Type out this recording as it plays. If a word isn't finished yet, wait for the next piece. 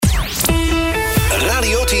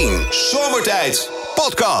10 Somertijd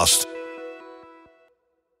Podcast.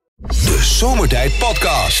 De Somertijd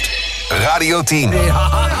Podcast. Radio 10. Daar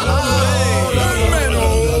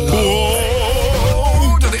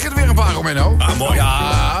liggen er weer een paar om, Menno. Ah, mooi.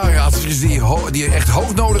 Ja, raadseltjes die echt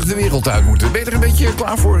hoognodig de wereld uit moeten. Ben je er een beetje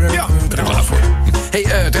klaar voor? Ja, ik ben er klaar voor.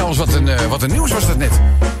 Hey, trouwens, wat een nieuws was dat net.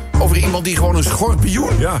 Over iemand die gewoon een schorpioen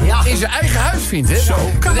in zijn eigen huis vindt. Hè? Zo,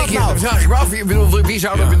 kan dat nou? Vraag ik me af, wie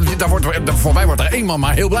zou dat... Voor mij wordt er één man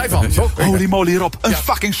maar heel blij van. Holy moly, Rob. Een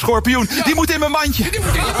fucking schorpioen. Ja. Die moet in mijn mandje. Die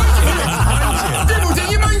moet in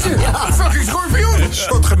je mandje. Een fucking schorpioen. Een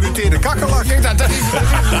soort gemuteerde kakkerlak. Kijk, dat is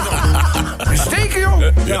een steken, joh.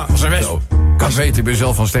 Ja. Als een wesp. Kan weten, ik ben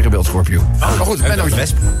zelf van sterrenbeeldschorpioen. Maar goed, Mennootje.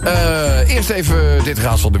 Eerst even dit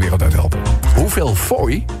raadsel de wereld uit helpen. Hoeveel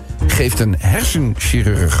fooi geeft een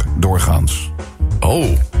hersenchirurg doorgaans?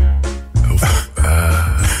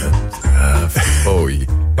 Fooi.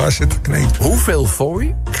 Waar zit de kneep? Hoeveel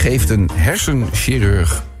fooi geeft een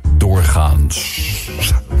hersenchirurg doorgaans?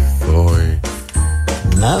 Fooi.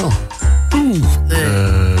 Nou.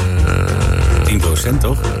 10%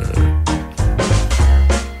 toch?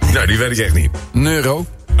 Nou, die weet ik echt niet. Neuro.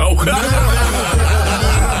 Oh,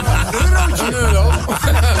 Euro.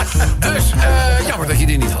 Dus, jammer dat je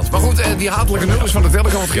die niet had. Maar goed, die hatelijke nul is van de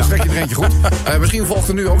teller, want gisteren had je er eentje goed. Misschien volgt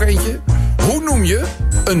er nu ook eentje. Hoe noem je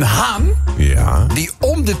een haan die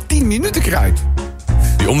om de 10 minuten kruidt?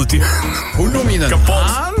 Die om de 10. Hoe noem je een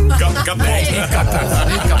haan? Kapot. Nee, niet kapot.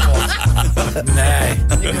 Nee.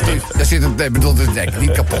 Daar zit een... Nee, bedoel,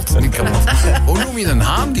 niet kapot. Hoe noem je een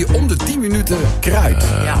haan die om de 10 minuten kruidt?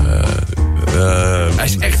 Hij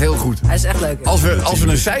is echt heel goed. Hij is echt leuk. Als we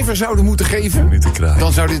een cijfer zouden moeten geven,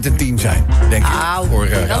 dan zou dit een 10 zijn, denk ik. Ja,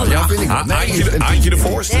 vind ik wel. Haantje de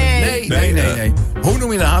voorste? Nee. Hoe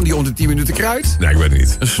noem je een haan die om de 10 minuten kruidt? Nee, ik weet het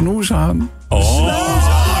niet. Een snoeshaan.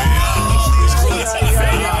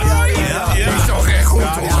 Die is toch echt goed,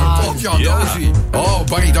 toch? Jan Doosie. Oh,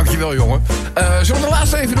 Barry, dankjewel, jongen. Zullen we de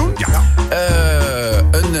laatste even doen? Ja.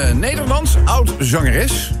 Een Nederlands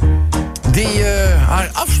oud-zangeres die haar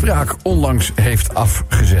afspraak onlangs heeft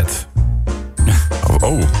afgezet.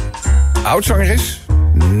 Oud-zangeres,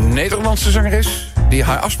 Nederlandse zangeres, die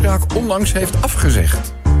haar afspraak onlangs heeft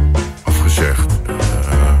afgezegd. Afgezegd.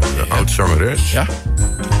 Oud-zangeres? Ja?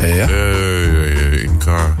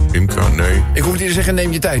 Imka, nee. Ik hoef niet te zeggen,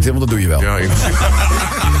 neem je tijd, hè, want dat doe je wel. Ja, Imka.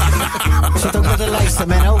 Zit ook op de lijst,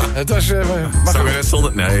 Menno. Het was... Zangeres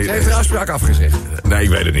zonder... Nee. Ze heeft haar afspraak afgezegd. Nee, ik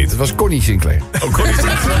weet het niet. Het was Connie Sinclair. Oh, Connie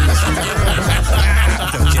Sinclair.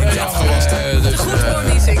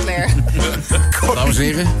 Connie Sinclair. Dames en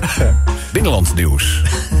heren, binnenland nieuws.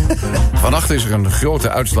 Vannacht is er een grote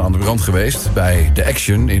uitslaande brand geweest bij de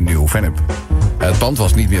Action in Nieuw-Vennep. Het pand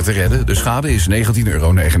was niet meer te redden, de schade is €19,99.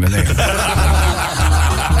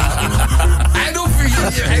 En op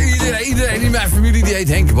iedereen in mijn familie die heet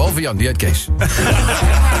Henk, behalve Jan, die heet Kees.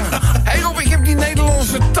 Hey Rob, ik heb die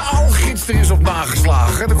Nederlandse taalgids er eens op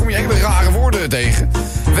nageslagen. Daar kom je hele rare woorden tegen.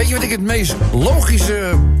 Weet je wat ik het meest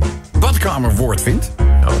logische badkamerwoord vind?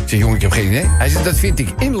 Ik zeg, jongen, ik heb geen idee. Hij zegt, dat vind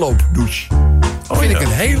ik inloopdouche. Dat vind ik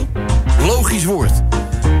een heel logisch woord.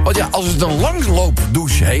 Want ja, als het een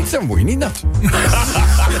langloopdouche heet, dan word je niet nat.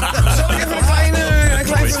 Zal ik even een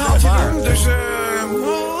klein verhaaltje doen? Dus,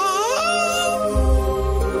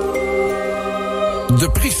 de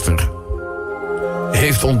priester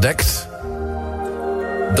heeft ontdekt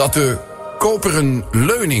dat de koperen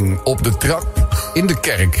leuning op de trap in de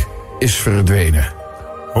kerk is verdwenen.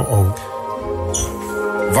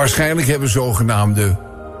 Waarschijnlijk hebben zogenaamde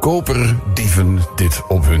koperdieven dit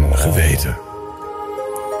op hun geweten.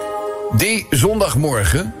 Die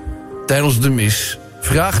zondagmorgen, tijdens de mis,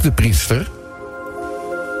 vraagt de priester...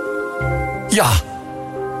 Ja.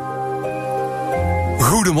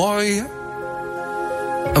 Goedemorgen.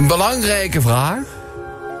 Een belangrijke vraag.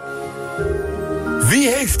 Wie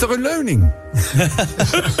heeft er een leuning?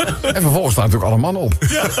 En vervolgens staan natuurlijk alle mannen op.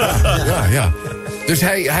 Ja. Dus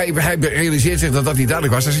hij realiseert zich dat dat niet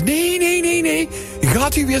duidelijk was. Hij zegt, nee.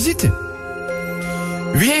 Gaat u weer zitten.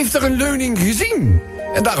 Wie heeft er een leuning gezien?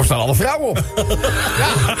 En daarom staan alle vrouwen op.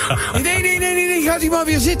 Ja. Nee, gaat u maar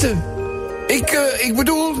weer zitten. Ik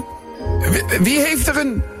bedoel, wie heeft er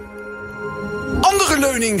een andere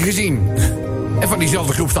leuning gezien? En van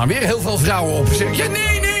diezelfde groep staan weer heel veel vrouwen op. Zeg ik, ja,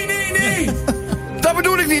 nee. Dat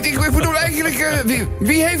bedoel ik niet. Ik bedoel eigenlijk,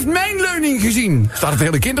 wie heeft mijn leuning gezien? Staat het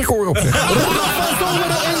hele kinderkoor op.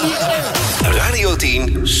 Radio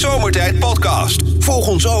 10 Somertijd Podcast. Volg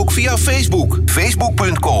ons ook via Facebook.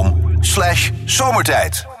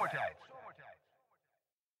 Facebook.com/Somertijd.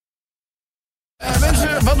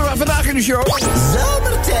 Mensen, wat doen we vandaag in de show?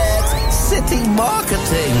 Somertijd City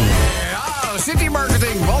Marketing. Ja, City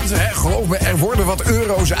Marketing. hè, geloof me, er worden wat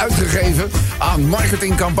euro's uitgegeven aan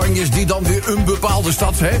marketingcampagnes die dan weer een bepaalde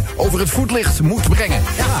stad over het voetlicht moet brengen.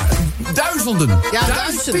 Ja. Duizenden. Ja,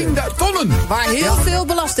 duizenden. 10.000 tonnen. Waar heel veel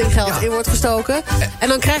belastinggeld in wordt gestoken. En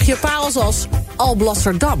dan krijg je parels als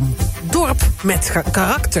Alblasserdam. Dorp met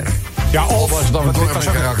karakter. Ja, of Dan door met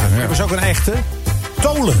karakter. er was ook een echte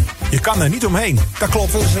Tolen. Je kan er niet omheen. Dat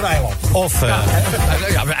klopt, dat is een eiland. Of... Ja,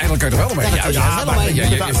 eigenlijk kan je er wel omheen.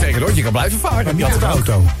 Je kan blijven varen. niet met de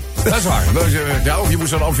auto. Dat is waar. Of je moet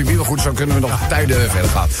zo'n amfibie, maar goed, zo kunnen we nog tijden verder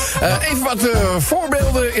gaan. Even wat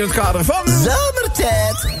voorbeelden in het kader van...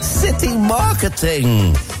 Zomertijd City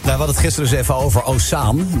Marketing. We hadden het gisteren dus even over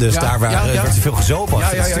Ozaan. Dus daar werd er veel gezopen.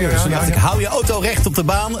 Dus toen dacht ik, hou je auto recht op de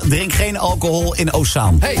baan. Drink geen alcohol in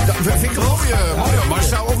Ozaan. Hé, dat vind ik een mooie. Maar het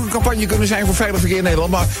zou ook een campagne kunnen zijn voor veilig verkeer in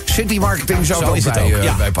Nederland. Maar City Marketing zou er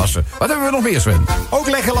ook bij passen. Wat hebben we nog meer, Sven? Ook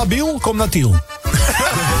lekker labiel, kom naar Tiel.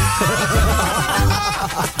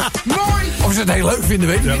 Mooi! Of ze het heel leuk vinden,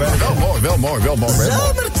 weet ik niet. Wel mooi.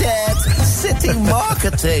 Zomertijd City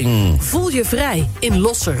Marketing. Voel je vrij in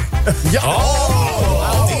Losser. Ja.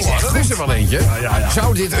 Dat is er wel eentje.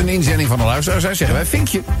 Zou dit een inzending van een luisteraar zijn? Zeggen wij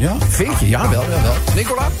Vinkje. Ja? Vinkje, ja, wel.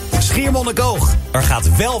 Nicola? Schiermonnikoog. Er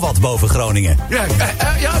gaat wel wat boven Groningen. Ja,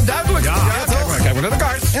 duidelijk. Kijk maar naar de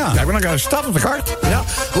kaart. Kijk maar naar de kaart. Staat op de kaart. Ja.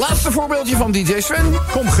 Laatste voorbeeldje van DJ Sven.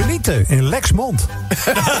 Kom genieten in Lexmond.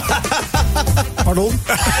 Pardon?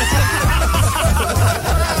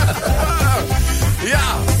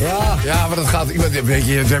 Ja, maar dat gaat... Weet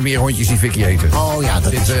je, er zijn meer hondjes die fikkie eten. Oh ja,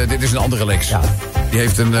 dat dit is een andere Lex. Ja. Die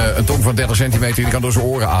heeft een tong van 30 centimeter en die kan door zijn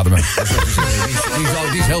oren ademen. Dus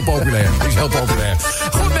die is heel populair.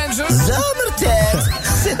 Goed, mensen. Zomertijd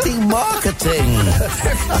City Marketing.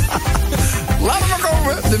 Laten we maar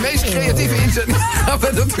komen. De meest creatieve inzending gaan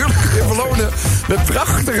we natuurlijk weer belonen met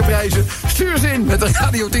prachtige prijzen. Stuur ze in met de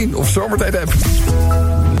Radio 10 of Somertijd app.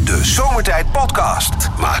 De Somertijd podcast.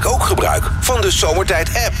 Maak ook gebruik van de Somertijd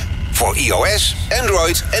app. Voor iOS,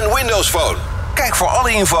 Android en Windows Phone. Kijk voor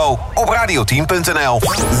alle info op radio10.nl.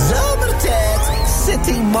 Zomertijd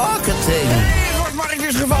City Marketing. Wordt markt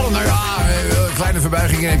is gevallen. Nou ja, een kleine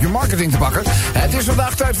verbuiging en heb je marketing te pakken. Het is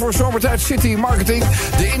vandaag tijd voor Somertijd City Marketing.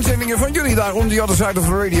 De inzendingen van jullie daar on the other side of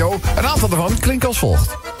the radio. Een aantal daarvan klinkt als volgt.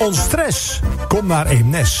 Onstress, kom naar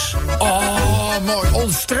Eemnes. Oh, mooi.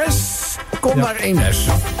 Onstress, kom naar Eemnes.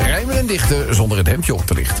 Rijmen en dichten zonder het hemdje op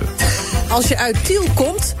te lichten. Als je uit Tiel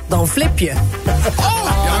komt, dan flip je.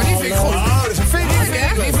 Ja, die vind ik goed. Dat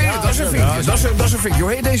is een vinkje. Dat is een vinkje.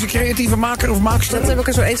 Hoe heet deze creatieve maker of maakster? Dat heb ik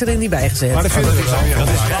er zo 1, 2, 3 niet bij gezet. Maar dat vind ik Dat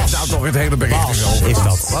is nou toch het hele bericht. Bas is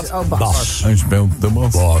dat. Wat? Oh, Bas. Hij speelt de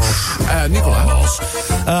Bas. Nicola.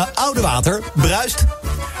 Oude water, bruist.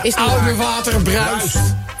 Is die Oude waar? water bruist.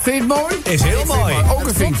 Vind je het mooi? Is heel mooi. Ook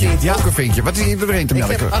een vinkje. Ja. Ook een vinkje. Wat zie je erheen te Ik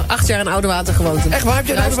melken? heb 8 jaar in Oude Water gewoond. Echt waar? Heb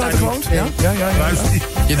je in Oude Water gewoond? Ja.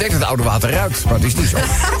 Je denkt dat Oude Water ruikt, maar het is niet zo. Nee,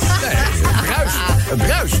 het bruist. Het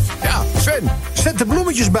bruist. Ja, Sven. Zet de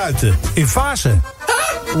bloemetjes buiten, in fase.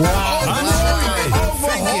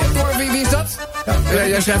 Wie is dat? Ja,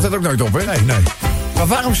 jij schrijft dat ook nooit op, hè? Nee. Maar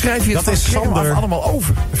waarom schrijf je het Dat is van scherm af Sander. allemaal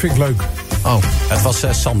over? Dat vind ik leuk. Oh, Het was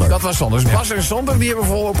Sander. dat was Sander. Dus Bas en Sander die hebben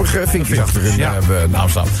voorlopig vinkjes achter hun naam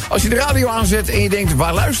staan. Als je de radio aanzet en je denkt,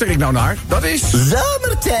 waar luister ik nou naar? Dat is...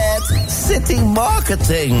 Zomertijd City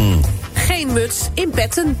Marketing. Geen muts in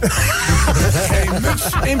petten. Geen muts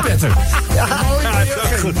in petten. Ja,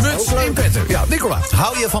 geen muts in petten. Ja, Nicola.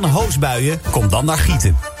 Hou je van hoosbuien, kom dan naar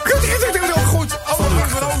Gieten. Goed.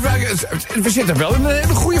 We zitten wel in een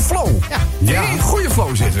hele goede flow. Ja. In een goede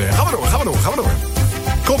flow zitten we. Gaan we door.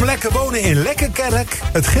 Kom lekker wonen in Lekkerkerk.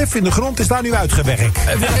 Het gif in de grond is daar nu uitgewerkt.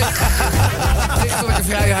 Dichterlijke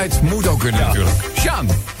vrijheid moet ook kunnen natuurlijk. Sjaan.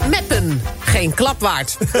 Meppen. Geen klap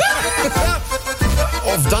waard.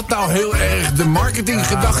 Of dat nou heel erg de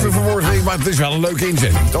marketinggedachte verwoordt, maar het is wel een leuke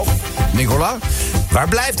inzending, toch? Nicola? Waar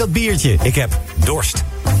blijft dat biertje? Ik heb dorst.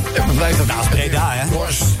 En we blijven Naast Breda, hè?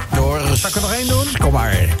 Dorst. Zal ik er nog één doen? Kom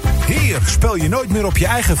maar. Hier speel je nooit meer op je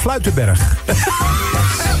eigen fluitenberg.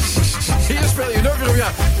 Hier speel je nooit meer op. Ja,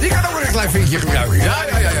 die kan ook weer een klein vinkje gebruiken. Ja.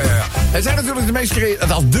 Het zijn natuurlijk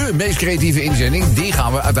de meest creatieve inzending. Die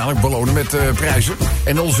gaan we uiteindelijk belonen met prijzen.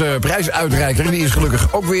 En onze prijsuitreiker, die is gelukkig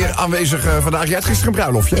ook weer aanwezig vandaag. Jij had gisteren een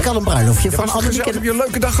bruiloftje. Ik had een bruiloftje van Annemiek. Heb je een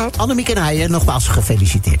leuke dag gehad? Annemiek en hij nogmaals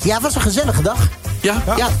gefeliciteerd. Ja, het was een gezellige dag. Ja?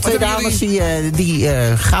 Ja, 2 dames die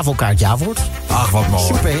gaven elkaar het ja-woord. Ach, wat mooi.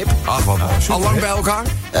 Super hip. Ach, wat mooi. Al lang bij elkaar?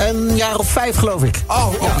 Een jaar of 5, geloof ik. Oh,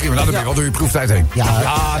 prima. Nou, dan ben je wel door je proeftijd heen. Ja,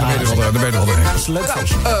 dan ben je er wel doorheen. Dat is een leuk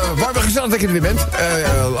feestje. Waar we gezellig dat je er weer bent.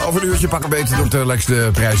 Over een uurtje pakken we beter doet Lex de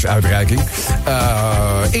prijsuitreiking.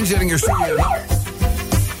 Inzendingen stuur je...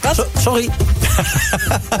 Sorry.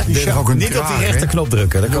 deed toch ook een Niet op traag, die hè? rechterknop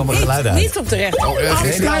drukken, dan komen er geluiden uit. Niet op de rechter.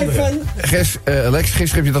 Afschrijven. Lex,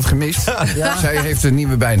 gisteren heb je dat gemist. Zij heeft een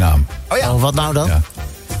nieuwe bijnaam. Oh, wat nou dan? Ja.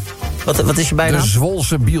 Wat is je bijnaam? De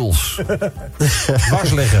Zwolse Biels.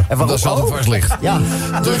 Dwars liggen. En waarom- Dat is altijd dwars ligt. Ja.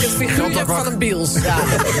 Door het figuurlijk van een biels. Ja.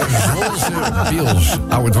 Zwolse Biels.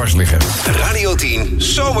 Oude dwars liggen. Radio 10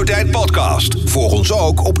 Zomertijd Podcast. Volg ons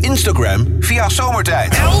ook op Instagram via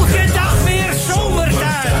Somertijd. Elke dag weer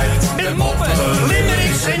zomertijd. Met moppen,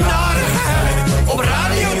 limmerings en narigheid. Op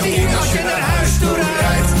Radio 10 als je naar huis toe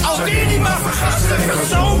rijdt. Alweer die maar vergasten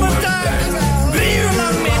van zomertijd. 3 uur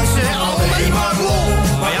lang mensen, alleen maar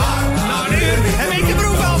lol. Maar ja, na een uur heb ik de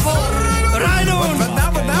broek al vol. Rijdoen,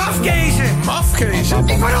 mafkezen. Mafkezen.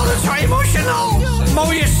 Ik word altijd zo emotional.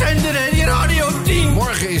 Mooie zender hè, die Radio 10.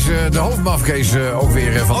 Morgen is de hoofdmafkees ook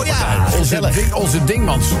weer van de partij. Onze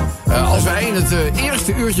dingmans. Als wij in het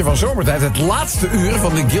eerste uurtje van Zomertijd... het laatste uur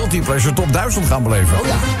van de Guilty Pleasure Top 1000 gaan beleven.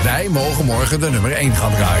 Wij mogen morgen de nummer 1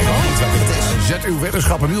 gaan draaien. Zet uw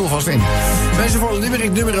weddenschappen nu alvast in. Mensen, voor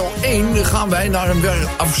limerick nummer 1 gaan wij naar een weer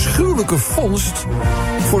afschuwelijke vondst...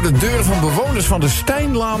 voor de deur van bewoners van de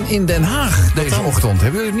Steinlaan in Den Haag deze ochtend.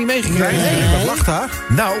 Hebben jullie het niet meegekregen? Nee, wat lag daar?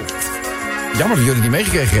 Nou, jammer dat jullie het niet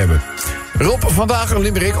meegekregen hebben. Rob, vandaag een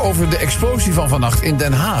limerick over de explosie van vannacht in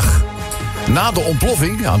Den Haag. Na de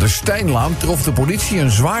ontploffing aan de Steinlaan trof de politie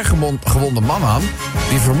een zwaar gewonde man aan...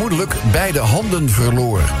 die vermoedelijk beide handen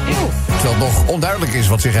verloor. Terwijl het nog onduidelijk is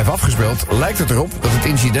wat zich heeft afgespeeld... lijkt het erop dat het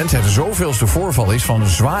incident het zoveelste voorval is van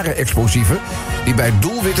zware explosieven... die bij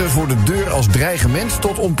doelwitten voor de deur als dreigement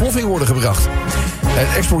tot ontploffing worden gebracht.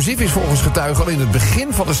 Het explosief is volgens getuigen al in het begin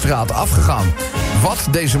van de straat afgegaan. Wat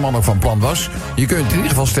deze man ook van plan was, je kunt in ieder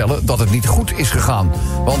geval stellen dat het niet goed is gegaan.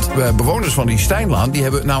 Want bewoners van die Steinlaan die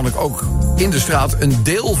hebben namelijk ook in de straat een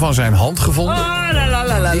deel van zijn hand gevonden.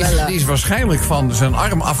 Die is waarschijnlijk van zijn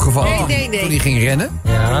arm afgevallen toen hij ging rennen.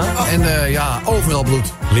 Ja. En overal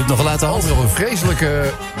bloed. Liep nog laten hand. Overal een vreselijke...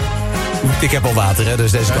 Ik heb al water, hè,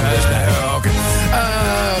 dus deze kan best blijven. Oké.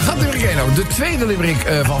 Gaat limerick 1 over. De tweede limerick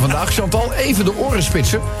van vandaag. Chantal, even de oren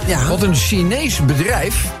spitsen. Ja. Want een Chinees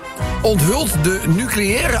bedrijf onthult de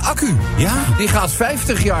nucleaire accu. Ja. Die gaat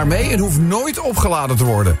 50 jaar mee en hoeft nooit opgeladen te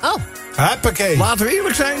worden. Oh. Huppakee. Laten we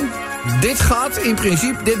eerlijk zijn. Dit gaat in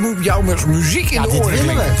principe, dit moet jouw muziek in de oren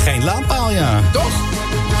klinken. Geen laadpaal, ja. Toch?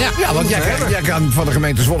 Ja, want jij kan van de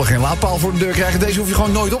gemeente Zwolle geen laadpaal voor de deur krijgen. Deze hoef je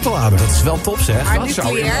gewoon nooit op te laden. Dat is wel top, zeg. Maar Dat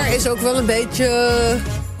zou nucleair is ook wel een beetje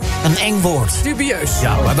Een eng woord. dubieus.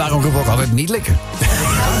 Ja, maar daarom roepen we ook altijd niet likken.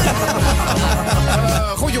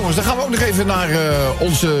 Goed jongens, dan gaan we ook nog even naar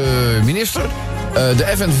onze minister. De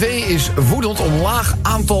FNV is woedend om laag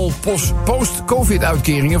aantal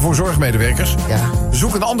post-covid-uitkeringen voor zorgmedewerkers. Ja.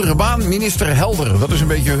 Zoek een andere baan, minister Helder. Dat is een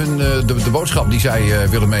beetje de boodschap die zij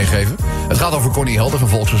willen meegeven. Het gaat over Connie Helder van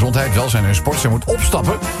Volksgezondheid, Welzijn en Sport. Zij moet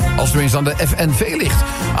opstappen als het tenminste aan de FNV ligt.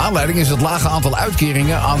 Aanleiding is het lage aantal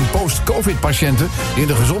uitkeringen aan post-covid-patiënten... die in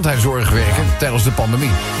de gezondheidszorg werken tijdens de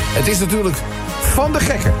pandemie. Het is natuurlijk van de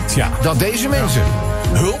gekken dat deze mensen...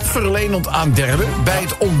 hulpverlenend aan derden bij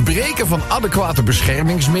het ontbreken van adequate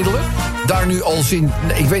beschermingsmiddelen... daar nu al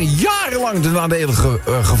ik weet niet, jarenlang de nadelige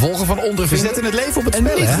gevolgen van ondervinden... We zetten het leven op het en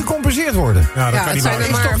spel, niet hè? gecompenseerd worden. Ja, dat Ja, kan het niet zijn waar.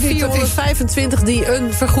 er maar 425 die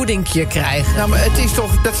een vergoedingje krijgen. Ja, maar het is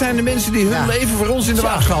toch, dat zijn de mensen die hun leven voor ons in de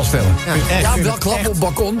waagschaal stellen. Ja, wel klap op het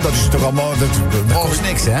balkon, dat is toch allemaal... Dat kost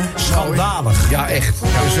niks, hè? Schandalig. Ja, echt.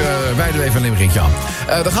 Dus wij doen even een limerickje aan.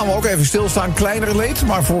 Dan gaan we ook even stilstaan. Kleiner leed,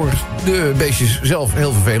 maar voor de beestjes zelf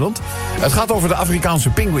heel vervelend. Het gaat over de Afrikaanse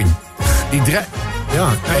pinguïn. Die Ja,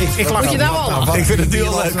 ik lach Moet je nou al lachen? Ik vind het nu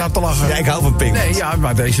al leuk. Nou te lachen. Ja, ik hou van pinguïns. Nee, ja,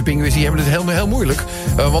 maar deze pinguïns die hebben het heel moeilijk.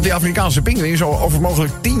 Want die Afrikaanse pinguïn is over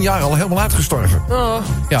mogelijk 10 jaar al helemaal uitgestorven. Oh.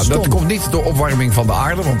 Ja, dat komt niet door opwarming van de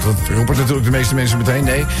aarde, want dat roepen natuurlijk de meeste mensen meteen.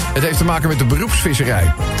 Nee, het heeft te maken met de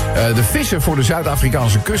beroepsvisserij. De vissen voor de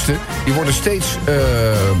Zuid-Afrikaanse kusten, die worden steeds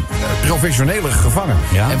professioneler gevangen.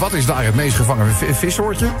 Ja. En wat is daar het meest gevangen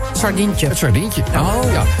vissoortje? Sardientje. Het sardientje. Oh.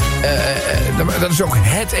 Ja. Dat is ook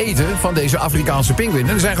het eten van deze Afrikaanse pinguïn.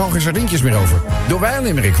 En er zijn gewoon geen sardientjes meer over. Door wij een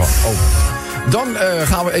limerick van. Oh. Dan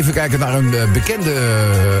gaan we even kijken naar een bekende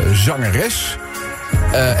zangeres.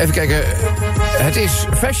 Even kijken. Het is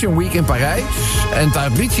Fashion Week in Parijs. En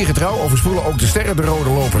traditiegetrouw overspoelen ook de sterren de rode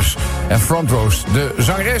lopers. En frontrows. De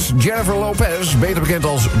zangeres Jennifer Lopez, beter bekend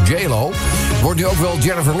als J-Lo... wordt nu ook wel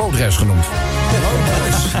Jennifer Lodres genoemd.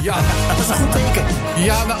 Ja, dat is een goed teken.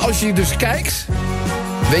 Ja, nou als je dus kijkt...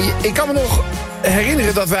 Weet je, ik kan me nog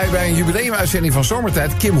herinneren dat wij bij een jubileumuitzending van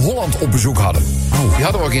Somertijd... Kim Holland op bezoek hadden. Die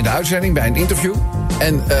hadden we ook in de uitzending bij een interview.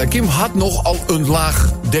 En Kim had nogal een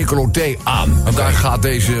laag decolleté aan. En daar gaat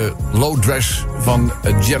deze low dress van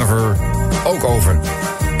Jennifer ook over.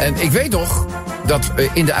 En ik weet nog dat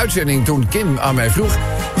in de uitzending toen Kim aan mij vroeg...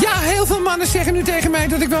 Ja, heel veel mannen zeggen nu tegen mij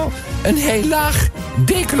dat ik wel een heel laag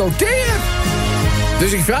decolleté heb.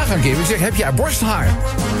 Dus ik vraag aan Kim, ik zeg, heb jij borsthaar?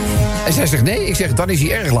 En zij zegt nee, ik zeg, dan is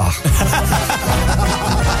hij erg laag.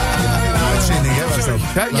 Uitzending, hè, was dat?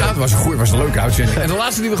 Ja, het was een leuke uitzending. En de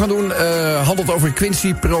laatste die we gaan doen handelt over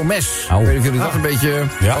Quincy Promes. Ik weet niet of jullie dat een beetje...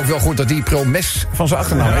 Ook wel goed dat hij Promes van zijn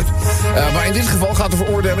achternaam heeft. Maar in dit geval gaat de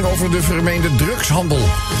veroordeling over de vermeende drugshandel.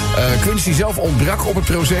 Quincy zelf ontbrak op het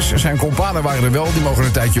proces. Zijn companen waren er wel, die mogen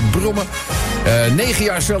een tijdje brommen. 9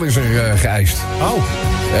 jaar cel is er geëist.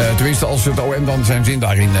 Tenminste, als het OM dan zijn zin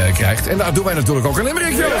daarin krijgt. En daar doen wij natuurlijk ook een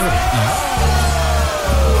limmerikje over.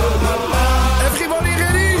 Everybody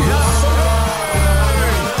ready?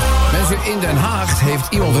 Mensen, in Den Haag heeft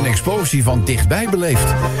iemand een explosie van dichtbij beleefd.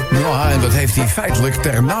 Ja, en dat heeft hij feitelijk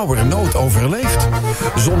ter nauwernood overleefd.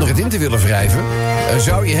 Zonder het in te willen wrijven,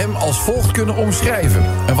 zou je hem als volgt kunnen omschrijven.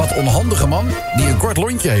 Een wat onhandige man die een kort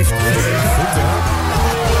lontje heeft.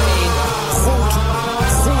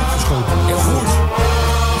 Goed.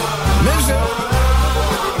 Mensen,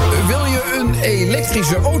 wil je een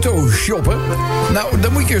elektrische auto shoppen? Nou,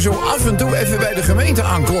 dan moet je zo af en toe even bij de gemeente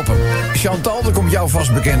aankloppen. Chantal, dat komt jou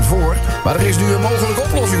vast bekend voor. Maar er is nu een mogelijke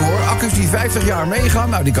oplossing, hoor. Accu's die 50 jaar meegaan,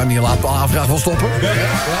 nou, die kan die laat aanvraag wel stoppen. Ja.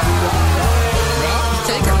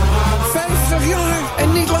 Zeker. 50 jaar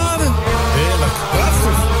en niet laden. Heerlijk.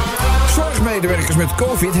 Prachtig. Zorgmedewerkers met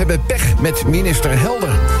COVID hebben pech met minister Helder.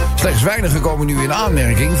 Slechts weinigen komen nu in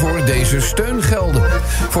aanmerking voor deze steungelden.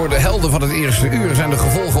 Voor de helden van het eerste uur zijn de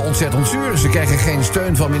gevolgen ontzettend zuur. Ze krijgen geen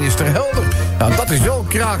steun van minister Helder. Nou, dat is wel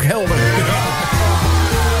kraakhelder.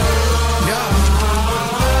 Ja.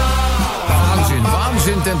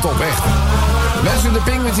 Waanzin ten top, echt. Mensen, de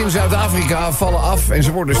pinguïns in Zuid-Afrika vallen af en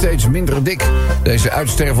ze worden steeds minder dik. Deze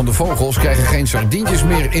uitstervende vogels krijgen geen sardientjes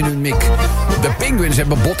meer in hun mik. De pinguïns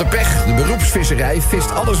hebben botte pech. De beroepsvisserij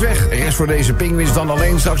vist alles weg. Er is voor deze pinguïns dan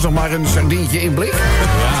alleen straks nog maar een sardientje in blik.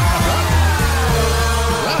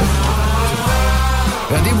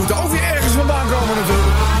 Ja, die moeten ook weer ergens vandaan komen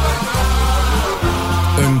natuurlijk.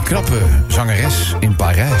 Een knappe zangeres in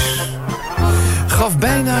Parijs gaf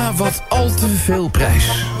bijna wat al te veel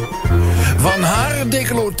prijs. Van haar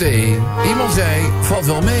decolleté. Iemand zei, valt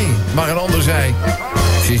wel mee. Maar een ander zei,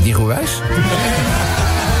 ze is niet goed wijs.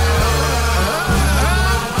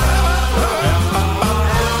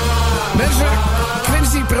 Mensen,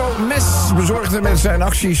 Quincy Promes bezorgde met zijn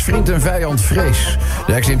acties vriend en vijand vrees.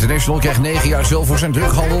 De ex-international krijgt 9 jaar cel voor zijn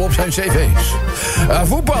drughandel op zijn cv's.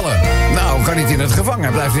 Voetballen. Nou, kan niet in het gevangen.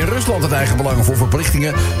 Hij blijft in Rusland het eigen belangen voor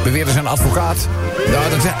verplichtingen. Beweerde zijn advocaat.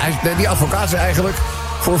 Nou, die advocaat zei eigenlijk,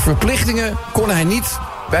 voor verplichtingen kon hij niet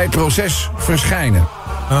bij het proces verschijnen.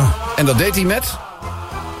 En dat deed hij met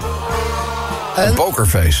een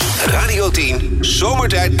pokerface. Radio 10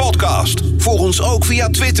 Somertijd podcast. Volg ons ook via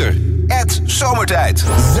Twitter. @Somertijd.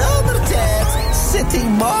 Zomertijd City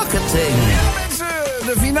Marketing.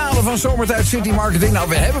 De finale van Somertijd City Marketing. Nou,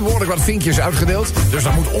 we hebben behoorlijk wat vinkjes uitgedeeld. Dus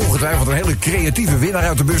daar moet ongetwijfeld een hele creatieve winnaar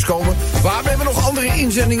uit de bus komen. Maar we hebben nog andere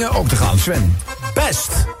inzendingen ook te gaan. Sven. Best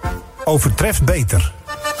overtreft beter.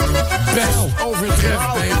 Best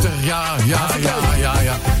overtreft beter. Ja.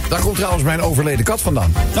 Daar komt trouwens mijn overleden kat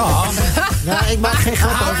vandaan. Ja, ik maak geen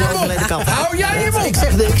grap over de overleden kat. Hou jij je mond. Ik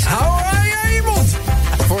zeg niks. Hou jij je mond.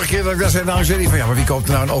 Vorige keer dat ik dat zei, nou zei hij van, ja, maar wie koopt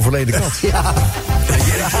er nou een overleden kat? Ja.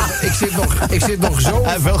 Ik zit nog zo...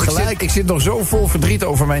 Hij heeft wel gelijk. Ik zit nog zo vol verdriet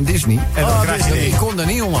over mijn Disney. En dan krijg je, ik kon er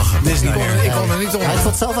niet om lachen. Disney, ik kon er niet om Hij lachen.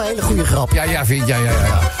 vond zelf een hele goede grap. Ja.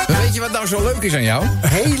 Maar weet je wat nou zo leuk is aan jou?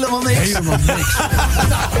 Helemaal niks. Helemaal niks.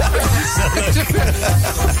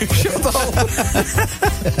 Chantal.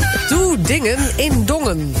 Doe dingen in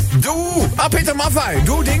Dongen. Peter Maffay.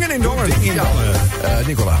 Doe dingen in Dongen.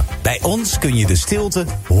 Nicola. Bij ons kun je de stilte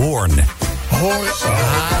hoorn. Hoorn.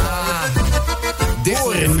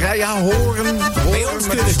 Hoorn. Bij ons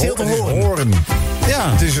kun je de stilte hoorn.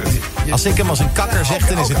 Ja. Het is, Als ik hem als een kakker zeg,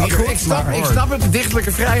 dan is het niet goed. Ik snap het.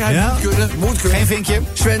 Dichtelijke vrijheid moet kunnen. Geen vinkje.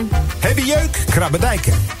 Sven. Heb je jeuk?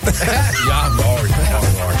 Krabbedijken. Ja, mooi.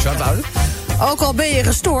 Zat uit. Ook al ben je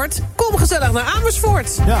gestoord, kom gezellig naar Amersfoort.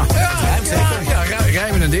 Ja,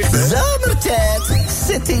 rijmen en dicht. Zomertijd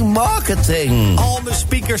City Marketing. Al mijn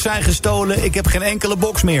speakers zijn gestolen. Ik heb geen enkele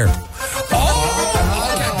box meer.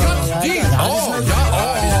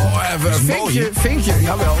 Vinkje.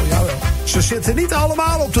 Jawel. Ze zitten niet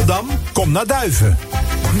allemaal op de Dam. Kom naar Duiven.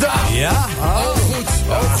 Ja.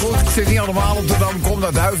 Ook goed. Ik zit niet allemaal op de Dam. Kom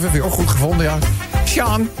naar Duiven. Vind je ook goed gevonden, ja.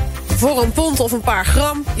 Sjaan. Voor een pond of een paar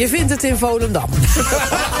gram, je vindt het in Volendam. Vind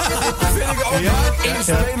ik ook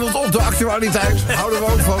inspelend op de actualiteit. Houden we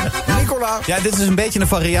ook van. Nicola. Ja, dit is een beetje een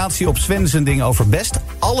variatie op Sven's ding over best.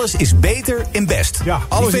 Alles is beter in best. Ja,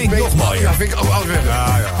 alles vind ik nog mooier. Ja, vind ik ook alles beter.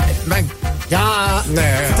 Ja. Ja.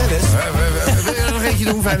 Nee, Vertel eens. Wil je er nog eentje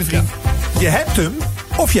doen, fijne vriend? Je hebt hem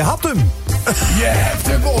of je had hem. Je hebt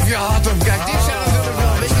hem of je had hem. Kijk, dit zijn natuurlijk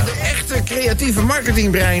wel, weet je, de echte creatieve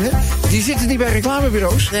marketingbreinen. Die zitten niet bij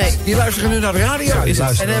reclamebureaus. Nee. Die luisteren nu naar de radio.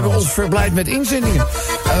 En hebben ons verblijd met inzendingen.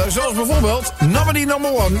 Zoals bijvoorbeeld Nominee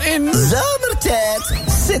number 1 in... Somertijd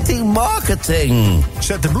City Marketing.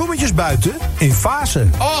 Zet de bloemetjes buiten in fase.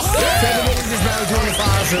 Och, zet de bloemetjes buiten in de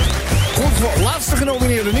fase. Goed, laatste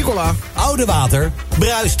genomineerde, Nicola. Oude water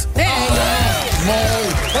bruist. Nee, Mooi.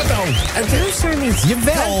 Wat nou? het is er niet.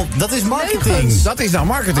 Jawel, dat is marketing. Leugens. Dat is nou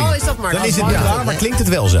marketing. Oh, is dat maar? Dan is het niet Ja. waar, maar klinkt het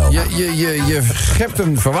wel zo. Je schept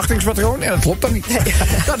een verwachtingspatroon en dat klopt dan niet. Nee.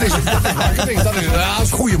 Dat is marketing. Dat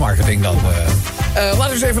is goede marketing dan. Laten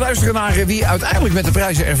we eens even luisteren naar wie uiteindelijk met de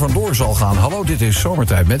prijzen er vandoor zal gaan. Hallo, dit is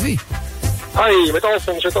Somertijd. Met wie? Hi, met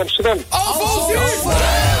Alfons uit Amsterdam. Alfons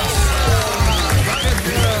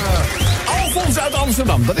uit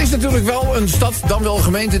Amsterdam. Dat is natuurlijk wel een stad, dan wel een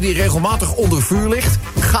gemeente die regelmatig onder vuur ligt.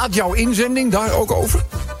 Gaat jouw inzending daar ook over?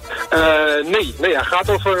 Nee, hij gaat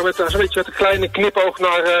over met een kleine knipoog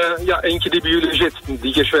naar eentje die bij jullie zit,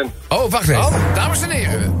 DJ Sven. Oh, wacht even. Dames en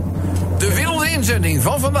heren. De wilde inzending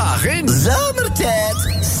van vandaag in...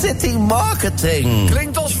 Somertijd City Marketing.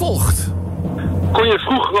 Klinkt als volgt. Kon je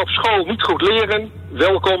vroeger op school niet goed leren?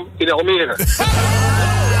 Welkom in Almere.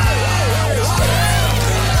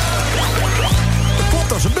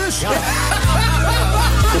 Klopt als een bus. Ja.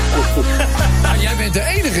 Nou, jij bent de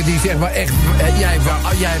enige die zeg maar echt...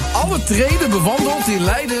 Jij hebt alle treden bewandeld die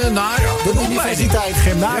leiden naar de Universiteit,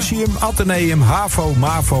 gymnasium, ateneum, HAVO,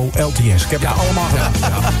 MAVO, LTS. Ik heb het allemaal gedaan. Ja.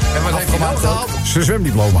 En wat heeft je nou gehaald? Zijn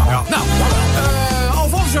zwemdiploma. Ja. Nou,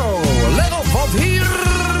 Alfonso, let op, want hier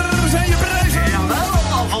zijn je prijzen. Jawel,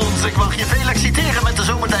 Alfons, ik mag je feliciteren met de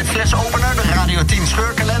Zomertijd flesopener, de Radio 10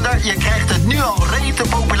 scheurkalender. Je krijgt het nu al rete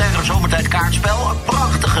populaire Zomertijd kaartspel, een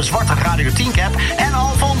prachtige zwarte Radio 10 cap. En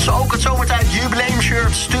Alfons, ook het Zomertijd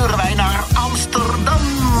jubileumshirt sturen wij naar Amsterdam.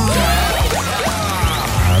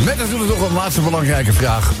 Met natuurlijk nog een laatste belangrijke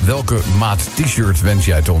vraag. Welke maat t-shirt wens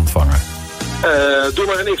jij te ontvangen? Doe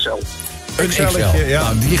maar een XL. Een XL. ja.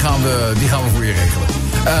 Nou, die gaan we voor je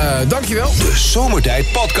regelen. Dankjewel. De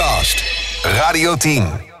Zomertijd Podcast. Radio 10.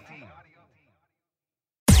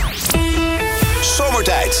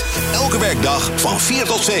 Zomertijd. Elke werkdag van 4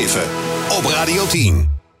 tot 7. Op Radio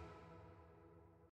 10.